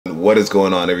What is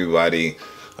going on, everybody?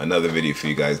 Another video for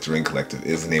you guys. Doreen Collective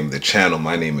is the name of the channel.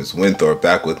 My name is Winthorpe,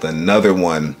 back with another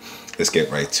one. Let's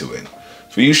get right to it.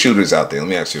 For you shooters out there, let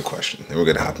me ask you a question, and we're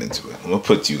gonna hop into it. I'm gonna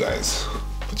put you guys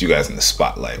in the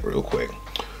spotlight real quick.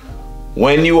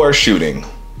 When you are shooting,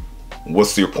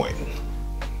 what's your point?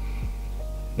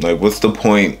 Like, what's the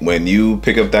point when you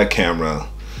pick up that camera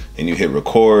and you hit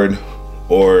record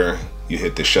or you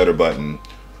hit the shutter button?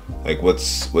 Like,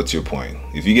 what's your point?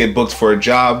 If you get booked for a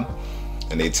job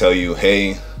and they tell you,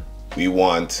 hey,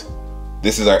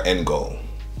 this is our end goal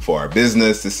for our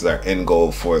business, this is our end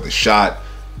goal for the shot,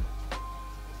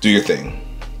 do your thing.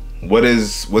 What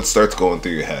starts going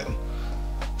through your head?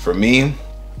 For me,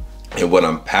 and what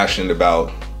I'm passionate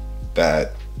about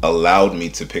that allowed me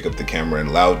to pick up the camera and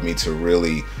allowed me to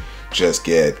really just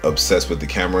get obsessed with the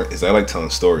camera is I like telling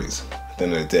stories at the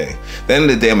end of the day. At the end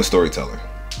of the day, I'm a storyteller.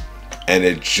 And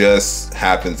it just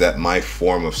happens that my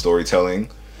form of storytelling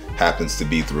happens to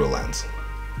be through a lens.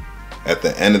 At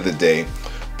the end of the day,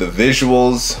 the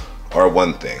visuals are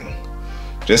one thing.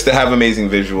 Just to have amazing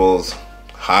visuals,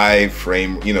 high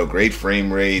frame, great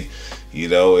frame rate, you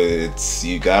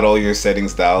got all your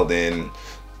settings dialed in,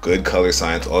 good color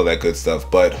science, all that good stuff.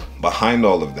 But behind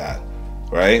all of that,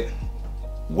 right?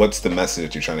 What's the message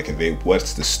that you're trying to convey?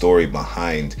 What's the story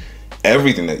behind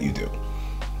everything that you do,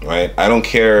 right? I don't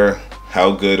care how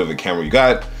good of a camera you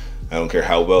got. I don't care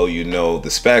how well you know the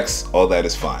specs. All that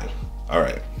is fine. All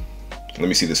right, let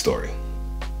me see the story.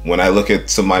 When I look at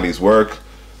somebody's work,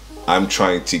 I'm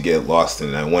trying to get lost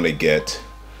in it. I want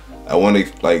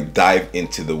to like dive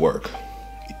into the work.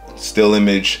 Still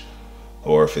image,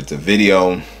 or if it's a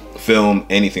video, film,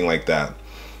 anything like that.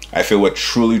 I feel what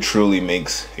truly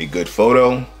makes a good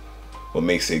photo, what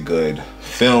makes a good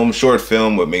film, short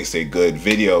film, what makes a good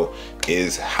video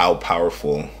is how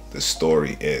powerful the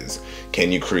story is.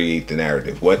 Can you create the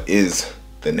narrative? What is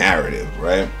the narrative,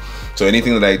 right? So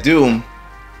anything that I do,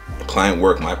 client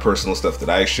work, my personal stuff that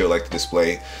I like to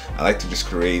display, I like to just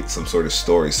create some sort of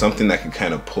story, something that can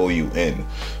kind of pull you in,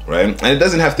 right? And it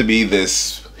doesn't have to be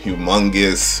this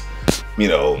humongous,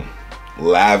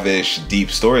 lavish, deep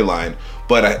storyline,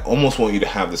 but I almost want you to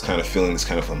have this kind of feeling, this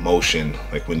kind of emotion,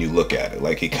 like when you look at it.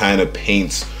 Like, it kind of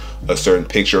paints a certain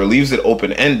picture or leaves it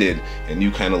open-ended, and you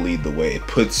kind of lead the way. It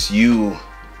puts you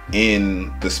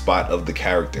in the spot of the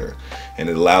character, and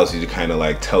it allows you to kind of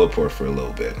like teleport for a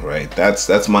little bit, right?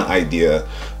 That's my idea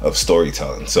of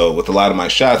storytelling. So with a lot of my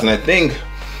shots, and I think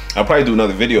I'll probably do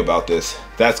another video about this,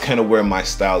 that's kind of where my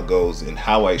style goes and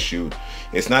how I shoot.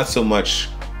 It's not so much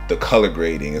the color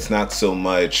grading, it's not so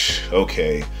much,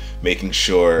 okay, making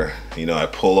sure, I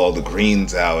pull all the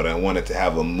greens out, I want it to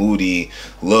have a moody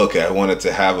look, I want it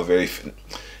to have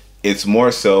it's more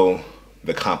so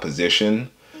the composition,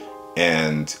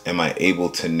 and am I able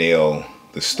to nail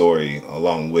the story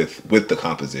along with the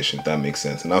composition, if that makes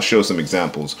sense. And I'll show some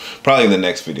examples probably in the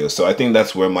next video. So I think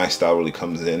that's where my style really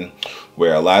comes in,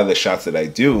 where a lot of the shots that I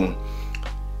do,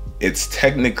 it's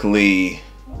technically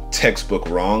textbook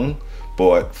wrong,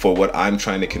 but for what I'm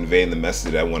trying to convey and the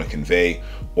message that I want to convey,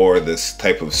 or this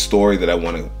type of story that I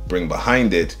want to bring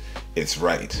behind it, it's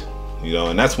right.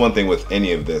 And that's one thing with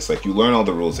any of this, like, you learn all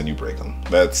the rules and you break them.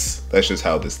 That's just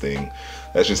how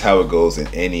that's just how it goes in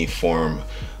any form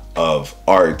of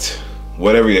art,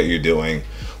 whatever that you're doing.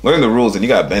 Learn the rules and you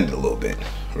gotta bend it a little bit,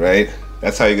 right?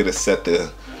 That's how you're gonna set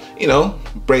the,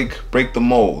 break the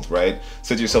mold, right?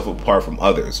 Set yourself apart from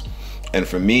others. And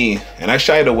for me, and I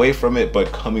shied away from it,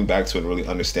 but coming back to it and really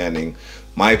understanding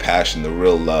my passion, the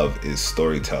real love is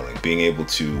storytelling. Being able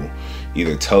to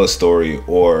either tell a story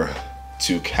or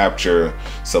to capture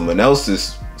someone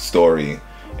else's story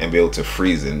and be able to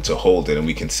freeze it and to hold it, and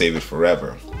we can save it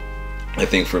forever. I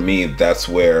think for me, that's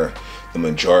where the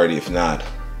majority, if not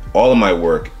all of my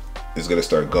work is gonna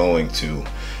start going to,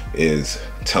 is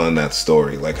telling that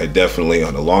story. Like, I definitely,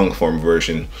 on the long form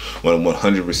version, want to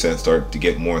 100% start to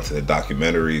get more into the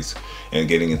documentaries and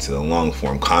getting into the long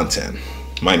form content.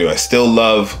 Mind you, I still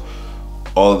love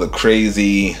all of the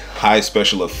crazy high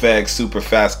special effects, super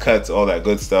fast cuts, all that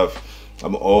good stuff.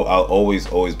 I'll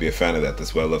always be a fan of that.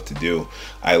 That's what I love to do.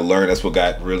 I learned, that's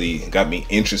what really got me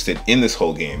interested in this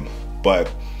whole game.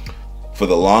 But for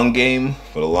the long game,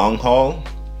 for the long haul,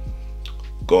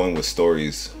 going with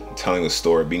stories, telling a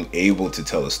story, being able to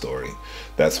tell a story,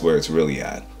 that's where it's really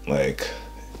at. Like,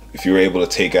 if you're able to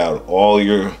take out all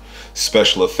your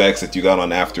special effects that you got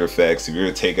on After Effects, if you're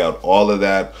to take out all of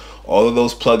that, all of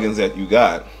those plugins that you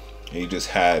got, and you just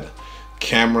had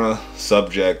camera,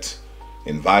 subject,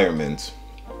 environment,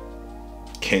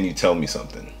 can you tell me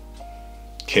something?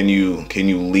 Can you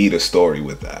lead a story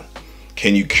with that?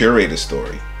 Can you curate a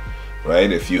story?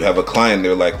 right? If you have a client,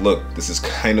 they're like, look, this is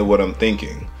kind of what I'm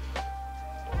thinking.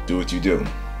 Do what you do.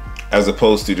 As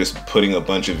opposed to just putting a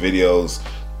bunch of videos,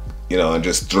 you know, and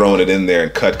just throwing it in there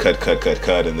and cut,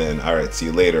 and then, all right, see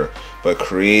you later. But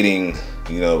creating,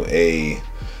 you know, an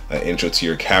intro to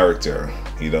your character,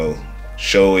 you know,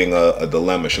 showing a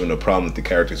dilemma, showing a problem that the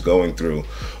character's going through,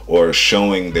 or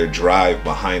showing their drive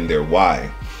behind their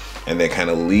why. And then kind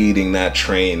of leading that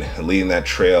train, leading that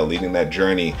trail, leading that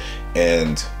journey,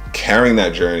 and carrying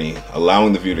that journey,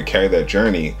 allowing the viewer to carry that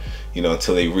journey, you know,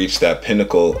 until they reach that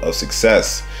pinnacle of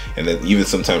success. And then even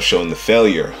sometimes showing the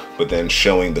failure, but then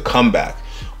showing the comeback.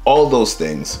 All those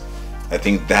things, I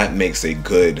think that makes a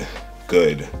good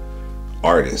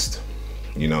artist,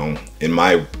 you know, in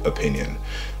my opinion.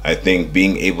 I think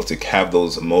being able to have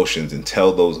those emotions and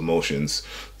tell those emotions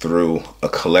through a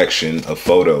collection of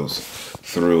photos,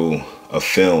 through a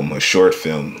film, a short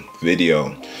film,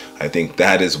 video, I think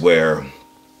that is where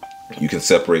you can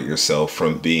separate yourself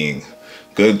from being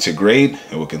good to great,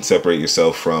 and what can separate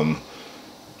yourself from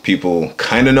people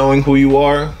kind of knowing who you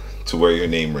are to where your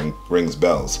name rings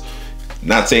bells.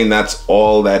 Not saying that's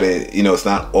all that it, you know, it's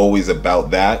not always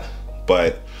about that,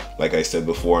 but like I said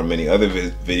before in many other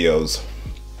videos,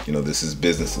 you know, this is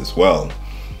business as well.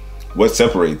 What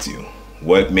separates you?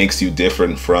 What makes you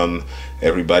different from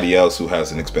everybody else who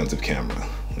has an expensive camera?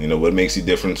 You know, what makes you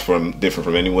different from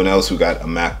anyone else who got a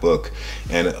MacBook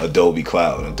and Adobe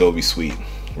Cloud, Adobe Suite,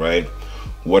 right?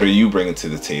 What are you bringing to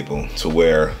the table to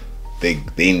where they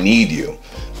need you?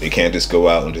 They can't just go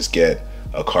out and just get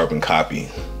a carbon copy,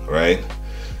 right?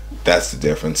 That's the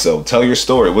difference. So tell your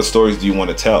story. What stories do you want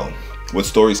to tell? What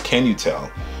stories can you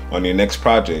tell? On your next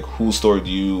project, whose story do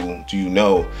you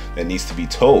know that needs to be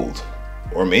told?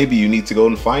 Or maybe you need to go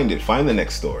and find the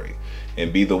next story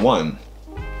and be the one.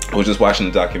 I was just watching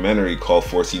a documentary called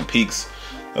 14 Peaks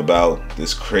about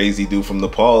this crazy dude from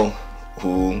Nepal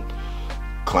who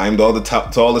climbed all the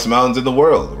tallest mountains in the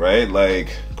world, right?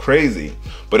 Like crazy.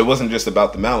 But it wasn't just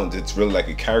about the mountains. It's really like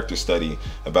a character study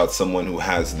about someone who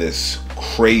has this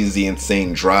crazy,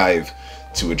 insane drive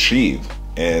to achieve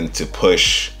and to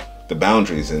push the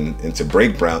boundaries and to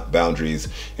break boundaries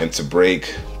and to break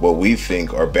what we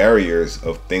think are barriers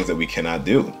of things that we cannot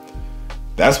do.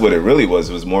 That's what it really was.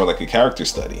 It was more like a character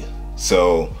study.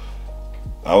 So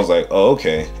I was like, oh,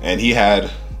 okay. And he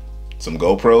had some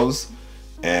GoPros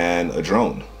and a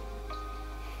drone,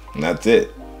 and that's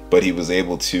it. But he was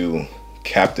able to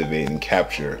captivate and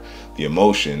capture the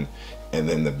emotion. And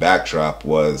then the backdrop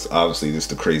was obviously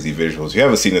just the crazy visuals. If you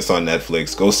haven't seen this on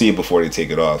Netflix, go see it before they take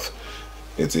it off.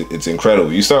 It's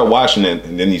incredible. You start watching it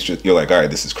and then you're like, all right,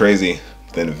 this is crazy.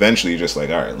 Then eventually you're just like,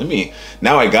 all right,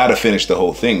 now I gotta finish the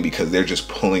whole thing, because they're just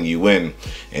pulling you in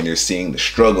and you're seeing the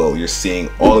struggle, you're seeing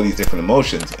all of these different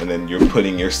emotions, and then you're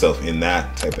putting yourself in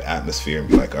that type of atmosphere and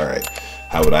be like, all right,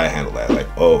 how would I handle that? Like,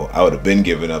 oh, I would have been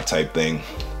given up type thing.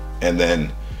 And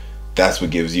then that's what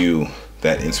gives you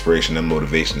that inspiration and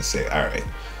motivation to say, all right,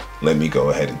 let me go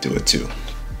ahead and do it too.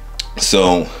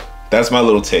 So that's my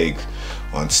little take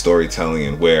on storytelling,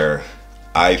 and where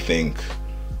I think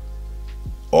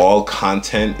all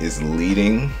content is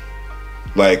leading,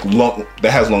 like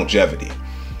that has longevity.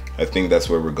 I think that's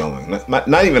where we're going.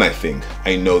 Not even I think,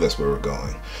 I know that's where we're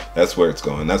going. That's where it's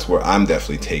going. That's where I'm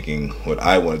definitely taking what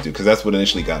I want to do, because that's what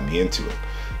initially got me into it.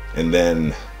 And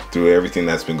then through everything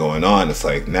that's been going on, it's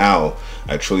like now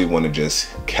I truly want to just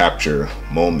capture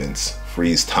moments,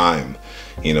 freeze time,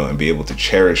 you know, and be able to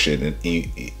cherish it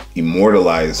and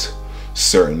immortalize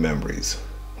certain memories,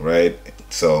 right?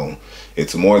 So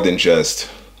it's more than just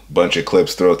a bunch of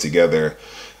clips thrown together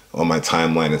on my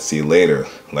timeline and see you later.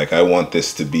 Like, I want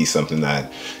this to be something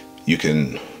that you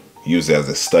can use as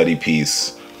a study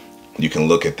piece. You can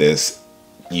look at this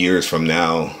years from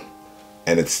now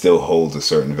and it still holds a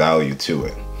certain value to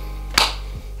it.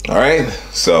 All right,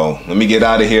 so let me get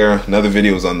out of here. Another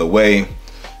video is on the way.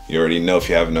 You already know, if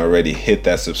you haven't already, hit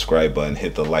that subscribe button,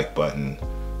 hit the like button.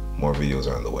 More videos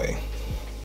are on the way.